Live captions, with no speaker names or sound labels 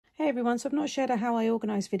Hey everyone, so I've not shared a how I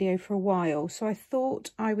organise video for a while, so I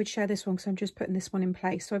thought I would share this one because I'm just putting this one in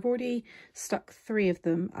place. So I've already stuck 3 of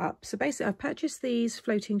them up. So basically I've purchased these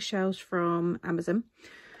floating shelves from Amazon.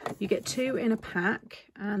 You get 2 in a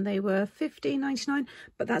pack and they were $15.99,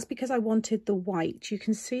 but that's because I wanted the white. You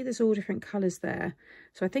can see there's all different colours there.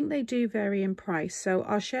 So I think they do vary in price. So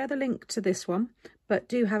I'll share the link to this one, but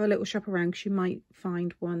do have a little shop around because you might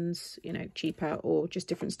find ones, you know, cheaper or just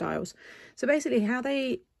different styles. So basically how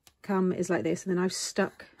they come is like this, and then I've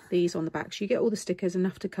stuck these on the back, so you get all the stickers,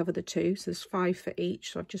 enough to cover the 2, so there's 5 for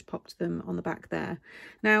each. So I've just popped them on the back there.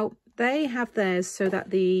 Now they have theirs so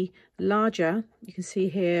that the larger, you can see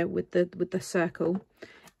here with the circle,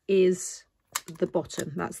 is the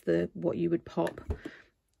bottom. That's the what you would pop,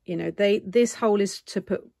 you know, this hole is to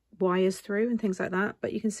put wires through and things like that,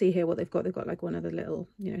 but you can see here what they've got like one of the little,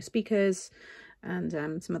 you know, speakers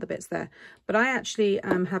and some other bits there. But I actually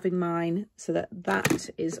am having mine so that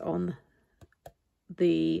is on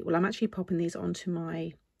the, well, I'm actually popping these onto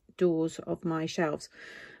my doors of my shelves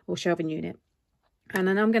or shelving unit, and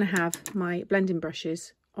then I'm going to have my blending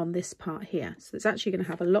brushes on this part here. So it's actually going to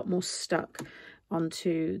have a lot more stuck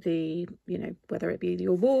onto the, you know, whether it be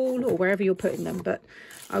your wall or wherever you're putting them. But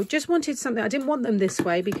I just wanted something, I didn't want them this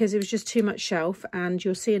way because it was just too much shelf, and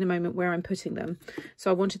you'll see in a moment where I'm putting them.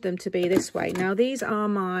 So I wanted them to be this way. Now these are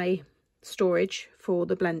my storage for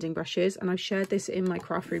the blending brushes, and I've shared this in my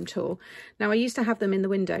craft room tour. Now I used to have them in the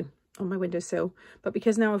window, on my windowsill, but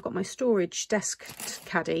because now I've got my storage desk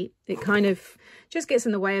caddy, it kind of just gets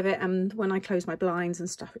in the way of it, and when I close my blinds and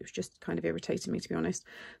stuff, it was just kind of irritating me, to be honest.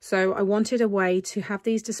 So I wanted a way to have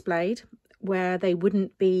these displayed where they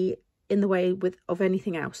wouldn't be in the way of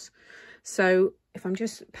anything else. So if I'm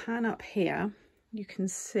just pan up here, you can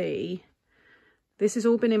see this has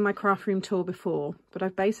all been in my craft room tour before, but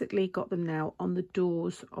I've basically got them now on the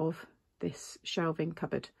doors of this shelving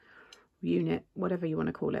cupboard unit, whatever you want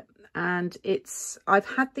to call it. And I've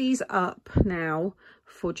had these up now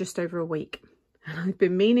for just over a week, and I've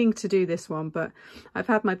been meaning to do this one, but I've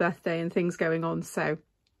had my birthday and things going on, so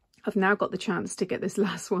I've now got the chance to get this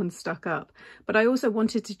last one stuck up. But I also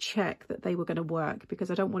wanted to check that they were going to work, because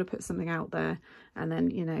I don't want to put something out there and then,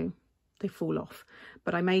 you know, they fall off.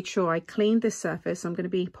 But I made sure I cleaned this surface. I'm going to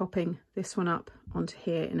be popping this one up onto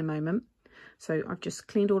here in a moment. So I've just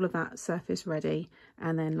cleaned all of that surface ready.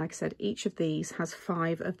 And then, like I said, each of these has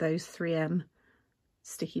 5 of those 3M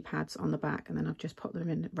sticky pads on the back. And then I've just put them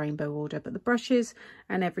in rainbow order. But the brushes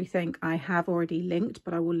and everything I have already linked,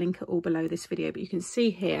 but I will link it all below this video. But you can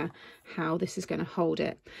see here how this is going to hold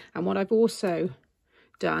it. And what I've also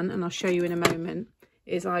done, and I'll show you in a moment,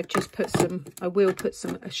 is I've just put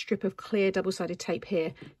a strip of clear double-sided tape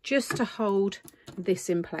here just to hold this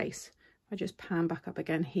in place. I just pan back up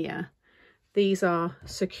again here. These are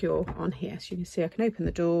secure on here, so you can see I can open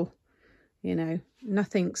the door, you know,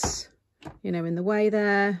 nothing's, you know, in the way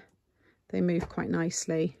there. They move quite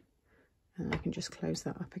nicely, and I can just close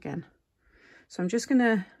that up again. So I'm just going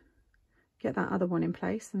to get that other one in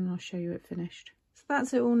place, and I'll show you it finished. So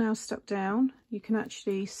that's it all now stuck down. You can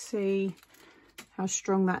actually see how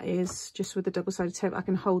strong that is just with the double-sided tape. I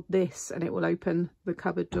can hold this and it will open the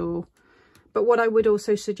cupboard door. But what I would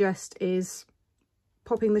also suggest is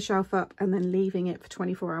popping the shelf up and then leaving it for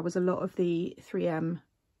 24 hours. A lot of the 3M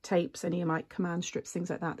tapes, any like command strips, things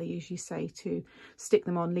like that, they usually say to stick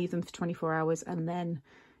them on, leave them for 24 hours, and then,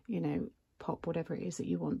 you know, pop whatever it is that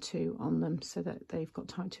you want to on them so that they've got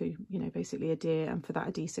time to, you know, basically adhere and for that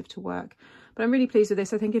adhesive to work. But I'm really pleased with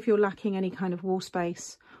this. I think if you're lacking any kind of wall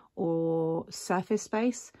space or surface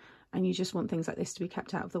space and you just want things like this to be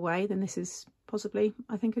kept out of the way, then this is possibly,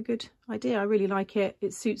 I think, a good idea. I really like it.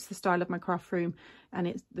 It suits the style of my craft room, and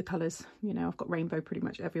it's the colours, you know, I've got rainbow pretty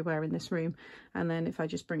much everywhere in this room. And then if I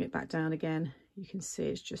just bring it back down again, you can see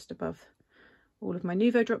it's just above all of my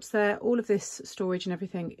Nuvo drops there. All of this storage and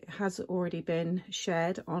everything has already been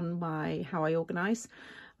shared on my How I Organise.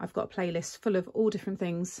 I've got a playlist full of all different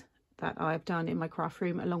things that I've done in my craft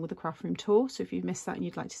room along with the craft room tour. So if you've missed that and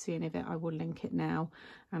you'd like to see any of it, I will link it now.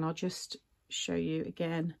 And I'll just show you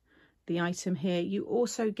again the item here. You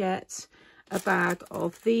also get a bag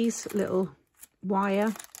of these little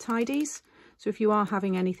wire tidies. So if you are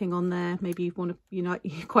having anything on there, maybe you want to, you know,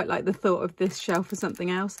 you quite like the thought of this shelf or something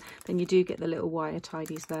else, then you do get the little wire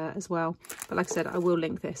tidies there as well. But like I said, I will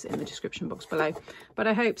link this in the description box below. But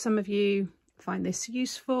I hope some of you find this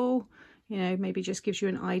useful. You know, maybe just gives you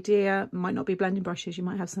an idea. Might not be blending brushes, you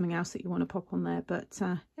might have something else that you want to pop on there. But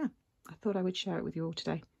yeah, I thought I would share it with you all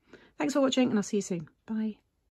today. Thanks for watching, and I'll see you soon. Bye.